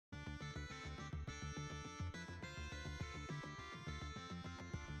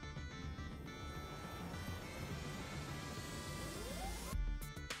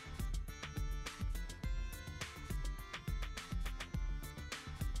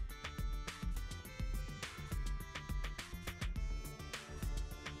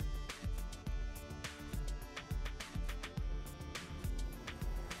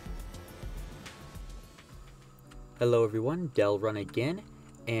Hello everyone, DelRun again,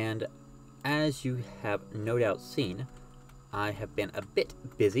 and as you have no doubt seen, I have been a bit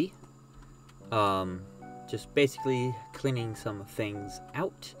busy. Just basically cleaning some things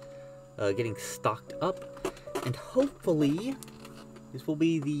out, getting stocked up, and hopefully this will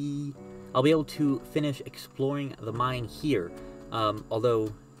be I'll be able to finish exploring the mine here.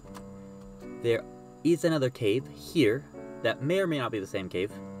 Although there is another cave here that may or may not be the same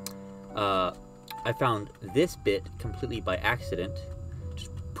cave. I found this bit completely by accident. Just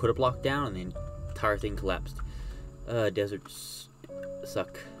put a block down and the entire thing collapsed. Deserts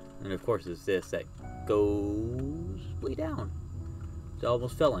suck. And of course there's this that goes way down. It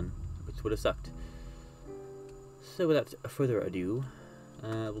almost fell in, which would have sucked. So without further ado,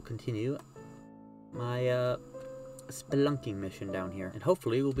 we'll continue my spelunking mission down here. And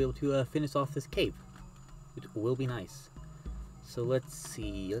hopefully we'll be able to finish off this cave, which will be nice. So let's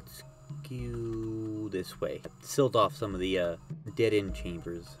see, let's go this way. Sealed off some of the dead-end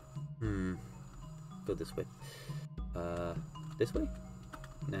chambers. Go this way. This way?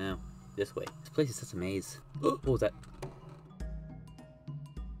 No, this way. This place is such a maze. What was that?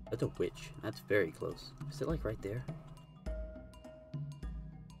 That's a witch. That's very close. Is it like right there?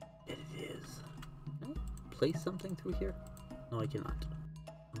 It is. Can I place something through here? No, I cannot.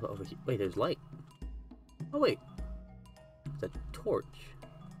 What about over here? Wait, there's light. Oh wait. It's a torch.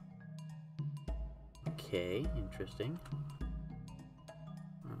 Okay, interesting.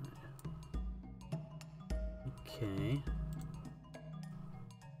 Alright. Okay.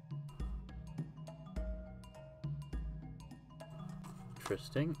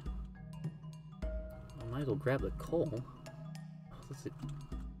 Interesting. I might as well grab the coal.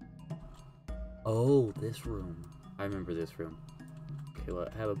 Oh, this room. I remember this room. Okay, well,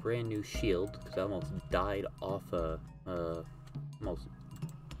 I have a brand new shield because I almost died off almost.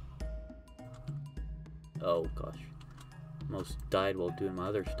 Oh gosh, almost died while doing my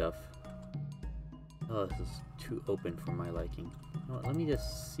other stuff. Oh, this is too open for my liking. You know what, let me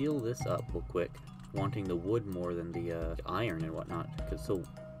just seal this up real quick. Wanting the wood more than the iron and whatnot, because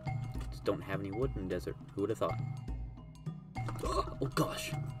just don't have any wood in the desert. Who would have thought? Oh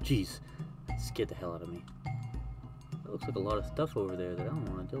gosh, jeez, that scared the hell out of me. That looks like a lot of stuff over there that I don't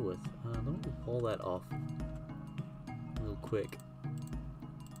want to deal with. Let me pull that off real quick.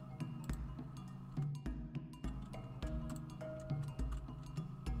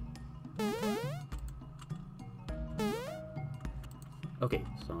 Okay,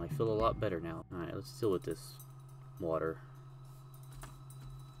 so I feel a lot better now. Alright, let's deal with this water.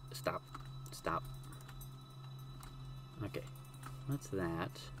 Stop. Stop. Okay, that's that.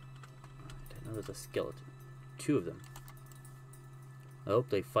 Alright, I know there's a skeleton. 2 of them. Oh,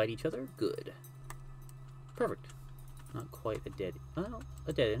 they fight each other? Good. Perfect. Not quite a dead... Oh,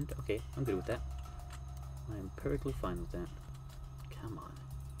 a dead end. Okay, I'm good with that. I am perfectly fine with that. Come on.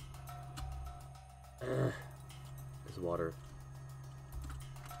 Ugh. This water...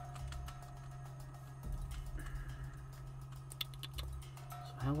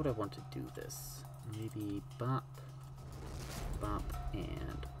 How would I want to do this? Maybe bop, bop,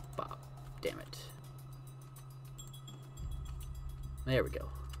 and bop. Damn it. There we go.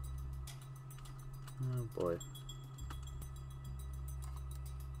 Oh boy.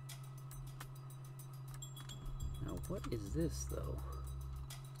 Now what is this though?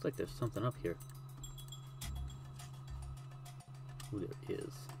 Looks like there's something up here. Ooh, there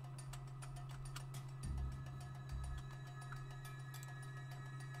is.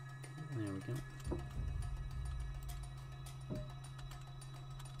 There we go.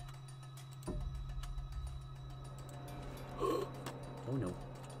 Oh no.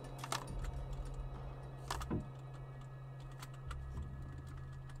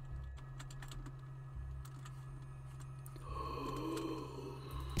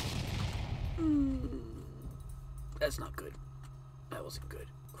 That's not good. That wasn't good.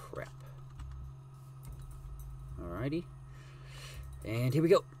 Crap. Alrighty. And here we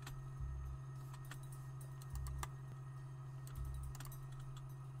go.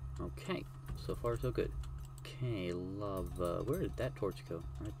 Okay, so far so good. Okay, lava. Where did that torch go?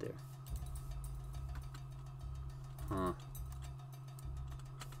 Right there. Huh.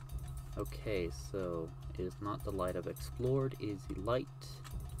 Okay, so it is not the light I've explored, it is the light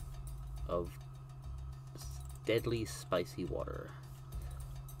of deadly spicy water.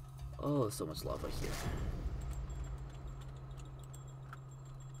 Oh, so much lava here.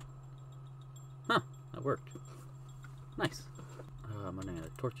 Huh, that worked. Nice. I'm running out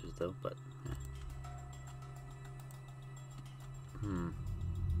of torches though, but yeah.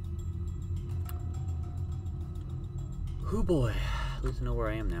 Oh boy, at least I know where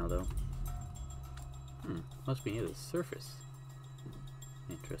I am now though. Must be near the surface.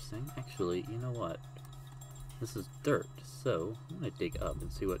 Interesting. Actually, you know what? This is dirt, so I'm gonna dig up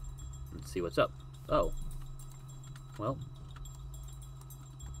and see what's up. Oh. Well.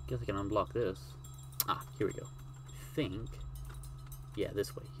 Guess I can unblock this. Ah, here we go. I think. Yeah,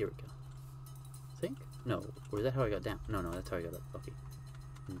 this way. Here we go. Think? No. Or is that how I got down? No, that's how I got up. Okay.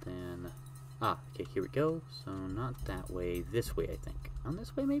 And then. Ah, okay, here we go. So not that way. This way, I think. On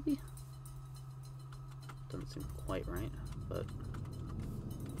this way, maybe? Doesn't seem quite right, but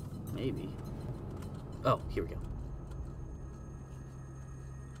maybe. Oh, here we go.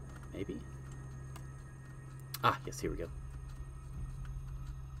 Maybe? Ah, yes, here we go.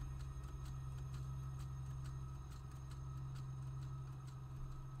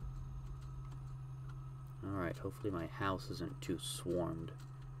 Alright, hopefully my house isn't too swarmed.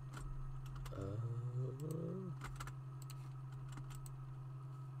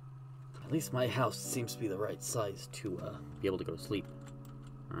 At least my house seems to be the right size to be able to go to sleep.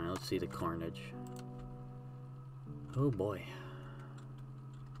 Alright, let's see the carnage. Oh boy.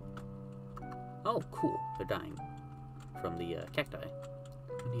 Oh, cool. They're dying from the cacti.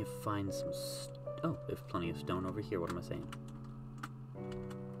 I need to find some... Oh, there's plenty of stone over here. What am I saying?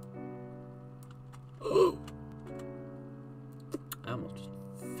 Oh! I almost just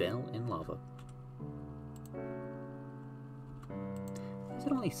fell in lava. Does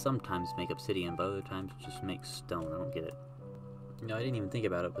it only sometimes make obsidian, but other times it just makes stone? I don't get it. No, I didn't even think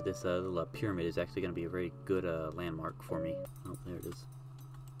about it, but this little pyramid is actually going to be a very good landmark for me. Oh, there it is.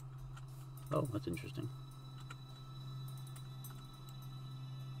 Oh, that's interesting.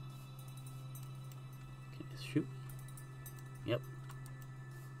 Can I shoot? Yep.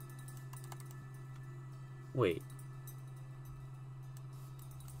 Wait.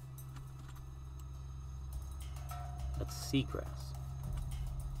 That's seagrass.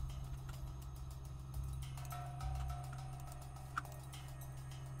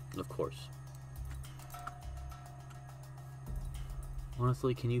 Of course.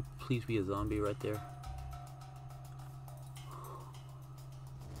 Honestly, can you please be a zombie right there?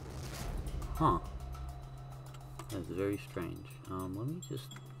 Huh. That's very strange. Let me just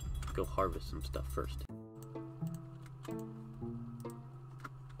go harvest some stuff first.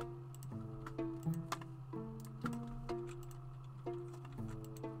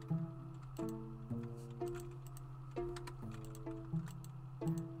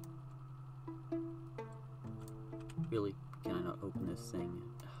 Really? Can I not open this thing?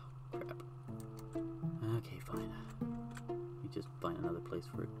 Oh, crap. Okay, fine. Let me just find another place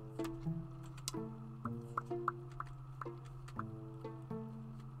for it.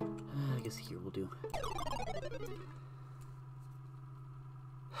 I guess here will do.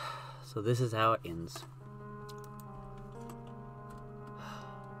 So this is how it ends.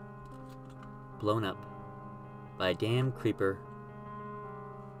 Blown up by a damn creeper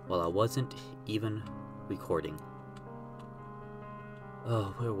while I wasn't even recording.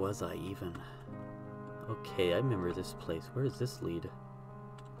 Oh, where was I even? Okay, I remember this place. Where does this lead?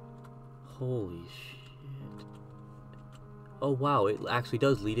 Holy shit. Oh wow, it actually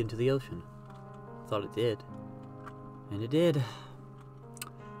does lead into the ocean. Thought it did. And it did.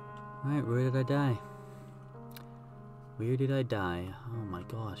 Alright, where did I die? Where did I die? Oh my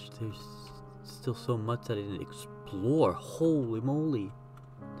gosh, there's still so much that I didn't explore. Holy moly.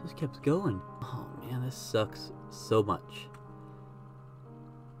 Just kept going. Oh man, this sucks so much.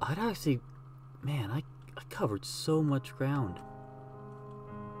 I'd actually, man, I covered so much ground.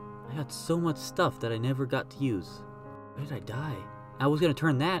 I got so much stuff that I never got to use. Where did I die? I was gonna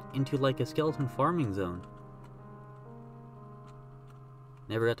turn that into like a skeleton farming zone.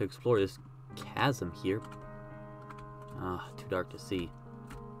 Never got to explore this chasm here. Ah, too dark to see.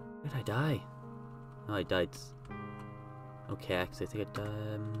 Where did I die? Oh, I died. Okay, actually, I think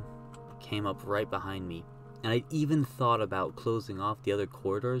I came up right behind me. And I even thought about closing off the other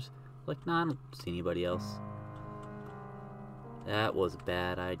corridors. Like, nah, I don't see anybody else. That was a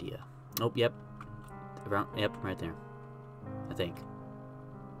bad idea. Nope, yep. Yep, right there. I think.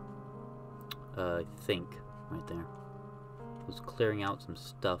 Right there. Was clearing out some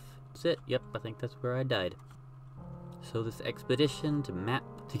stuff. That's it. Yep, I think that's where I died. So this expedition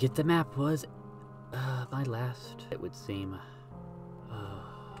to get the map was my last, it would seem.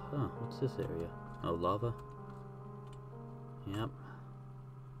 Oh, what's this area? Oh, lava. Yep.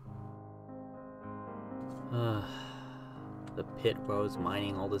 The pit where I was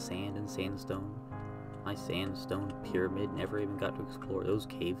mining all the sand and sandstone. My sandstone pyramid, never even got to explore those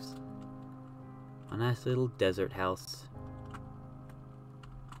caves. A nice little desert house.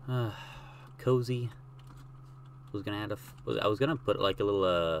 Cozy. I was gonna put like a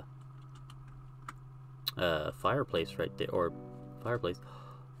little fireplace right there, or fireplace.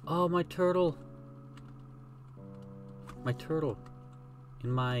 Oh, my turtle! My turtle!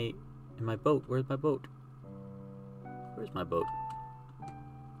 In my boat. Where's my boat? Where's my boat?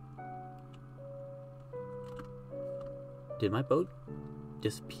 Did my boat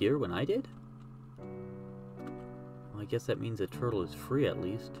disappear when I did? Well, I guess that means the turtle is free at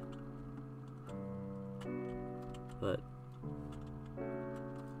least. But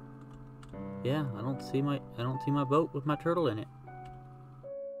yeah, I don't see my boat with my turtle in it.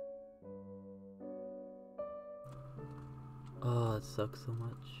 Oh, it sucks so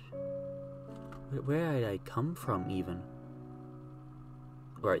much. Where did I come from even?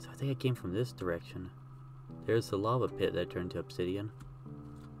 Alright, so I think I came from this direction. There's the lava pit that turned to obsidian.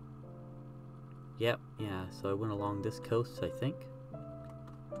 Yep, yeah, so I went along this coast, I think.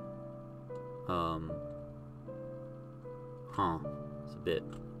 Huh. It's a bit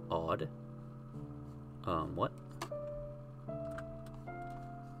odd. What?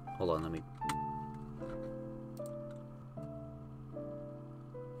 Hold on, let me...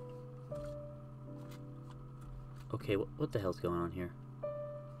 Okay, what the hell's going on here?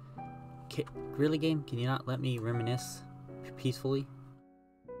 Really, game? Can you not let me reminisce peacefully?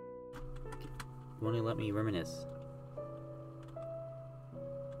 You want to let me reminisce?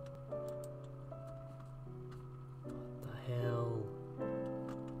 What the hell?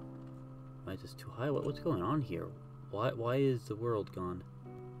 Am I just too high? What's going on here? Why is the world gone?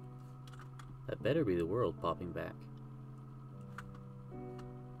 That better be the world popping back.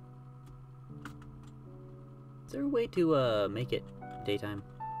 Is there a way to make it daytime?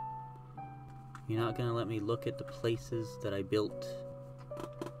 You're not gonna let me look at the places that I built?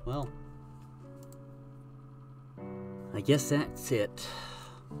 Well, I guess that's it.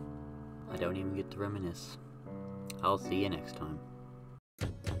 I don't even get to reminisce. I'll see you next time.